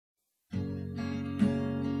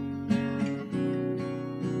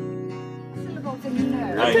something you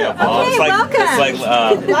know. I know. Okay, it's like, welcome. It's like,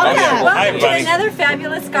 Welcome hi, to buddy. another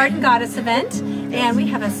fabulous Garden Goddess event. And we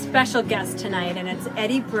have a special guest tonight, and it's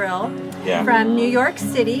Eddie Brill from New York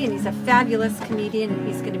City, and he's a fabulous comedian, and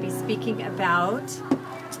he's going to be speaking about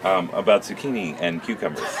zucchini and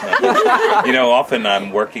cucumbers. You know, often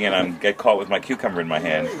I'm working and I get caught with my cucumber in my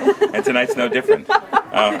hand, and tonight's no different.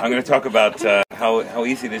 I'm going to talk about how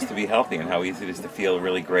easy it is to be healthy and how easy it is to feel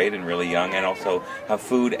really great and really young, and also how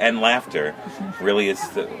food and laughter really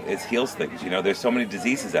heals things. You know, there's so many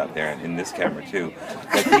diseases out there, in this camera too,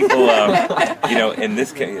 that people, you know, in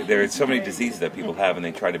this case, there are so many diseases that people have, and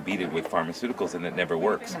they try to beat it with pharmaceuticals, and it never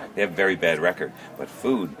works. They have a very bad record, but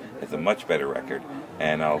food has a much better record,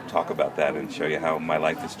 and I'll talk about that and show you how my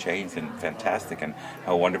life has changed and fantastic, and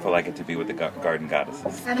how wonderful I get to be with the Garden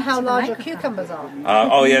Goddesses. And how large your cucumbers are.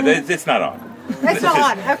 Oh yeah, it's not on. It's not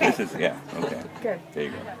on, okay. This is, yeah, okay. Good. There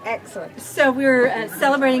you go. Excellent. So we're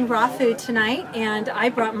celebrating raw food tonight, and I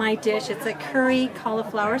brought my dish. It's a curry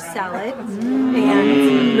cauliflower salad,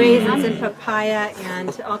 and raisins and papaya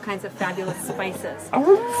and all kinds of fabulous spices.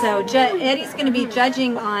 So Eddie's going to be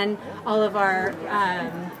judging on all of our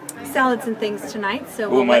salads and things tonight. So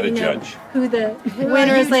we'll let you know who the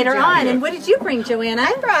winner is later on. And what did you bring, Joanna?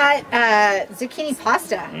 I brought zucchini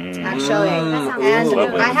pasta, actually.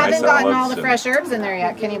 And I haven't gotten all the fresh herbs in there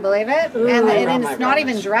yet. Can you believe it? And it's not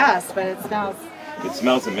even dressed, but it smells. It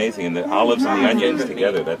smells amazing, and the olives and the onions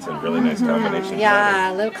together, that's a really nice combination.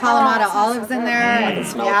 Yeah, a little Kalamata olives in there.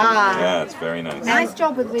 Yeah, it's very nice. Nice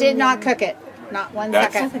job with did not cook it. Not one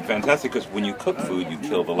second. That's fantastic, because when you cook food, you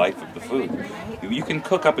kill the life of the food. You can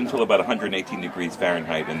cook up until about 118 degrees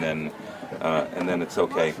Fahrenheit, and then it's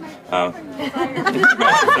okay. Oh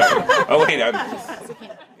wait,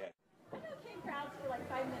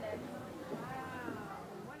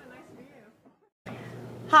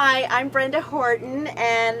 Hi, I'm Brenda Horton,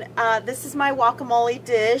 and this is my guacamole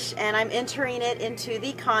dish, and I'm entering it into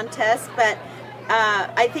the contest, but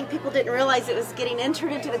I think people didn't realize it was getting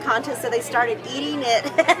entered into the contest, so they started eating it.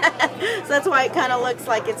 So that's why it kind of looks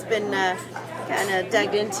like it's been kind of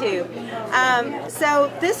dug into. So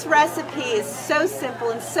this recipe is so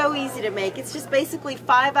simple and so easy to make. It's just basically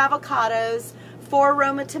 5 avocados, 4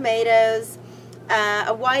 Roma tomatoes,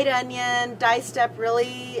 a white onion diced up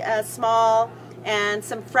really small, and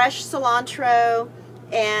some fresh cilantro,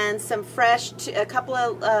 and some a couple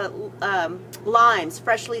of limes,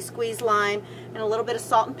 freshly squeezed lime, and a little bit of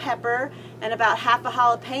salt and pepper, and about half a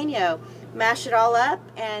jalapeno. Mash it all up,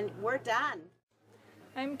 and we're done.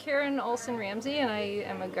 I'm Karen Olson Ramsey, and I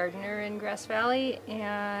am a gardener in Grass Valley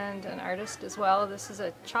and an artist as well. This is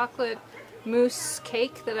a chocolate mousse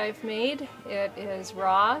cake that I've made. It is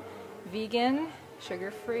raw, vegan,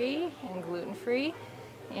 sugar-free, and gluten-free.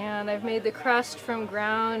 And I've made the crust from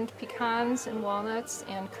ground pecans and walnuts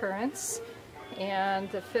and currants. And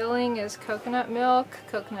the filling is coconut milk,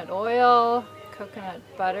 coconut oil, coconut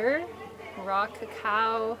butter, raw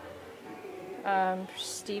cacao,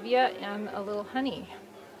 stevia, and a little honey.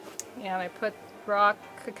 And I put raw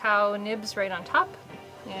cacao nibs right on top,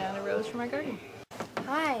 and a rose from my garden.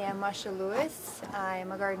 Hi, I'm Masha Lewis.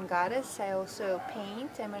 I'm a garden goddess. I also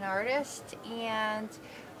paint. I'm an artist, and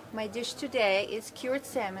my dish today is cured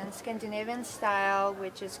salmon, Scandinavian style,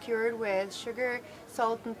 which is cured with sugar,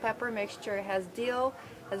 salt, and pepper mixture. It has dill,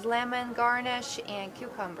 has lemon, garnish, and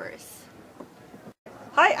cucumbers.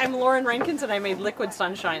 Hi, I'm Lauren Rankins, and I made liquid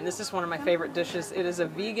sunshine. This is one of my favorite dishes. It is a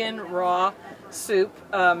vegan raw soup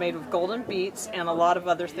made with golden beets and a lot of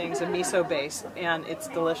other things, a miso base, and it's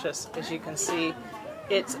delicious. As you can see,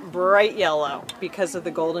 it's bright yellow because of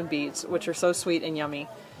the golden beets, which are so sweet and yummy.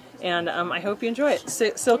 And I hope you enjoy it.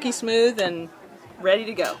 Silky smooth and ready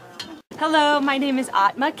to go. Hello, my name is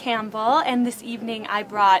Atma Campbell, and this evening I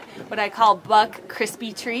brought what I call Buck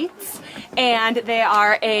Crispy Treats, and they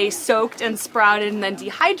are a soaked and sprouted and then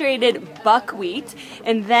dehydrated buckwheat,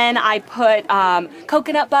 and then I put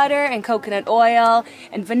coconut butter and coconut oil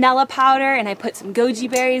and vanilla powder, and I put some goji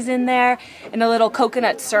berries in there and a little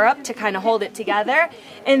coconut syrup to kind of hold it together,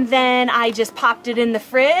 and then I just popped it in the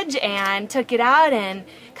fridge and took it out and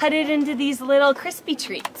cut it into these little crispy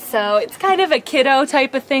treats. So it's kind of a kiddo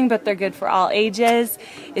type of thing, but they're good for all ages.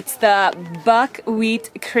 It's the buckwheat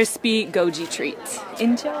crispy goji treat.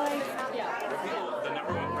 Enjoy. The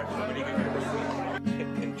number one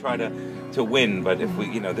question can try to win, but if we,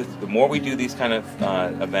 you know, the more we do these kind of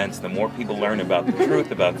events, the more people learn about the truth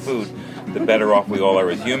about food, the better off we all are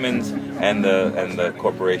as humans, and the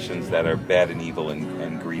corporations that are bad and evil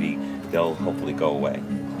and greedy, they'll hopefully go away.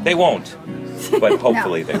 They won't, but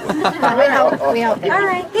hopefully they will. We hope. All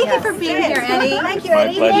right, thank you for being here, Eddie. Thank you, My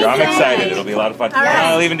Eddie. pleasure. I'm excited. It'll be a lot of fun.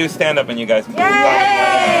 I'll even do stand-up and you guys can do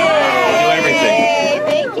everything.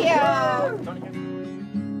 Thank you.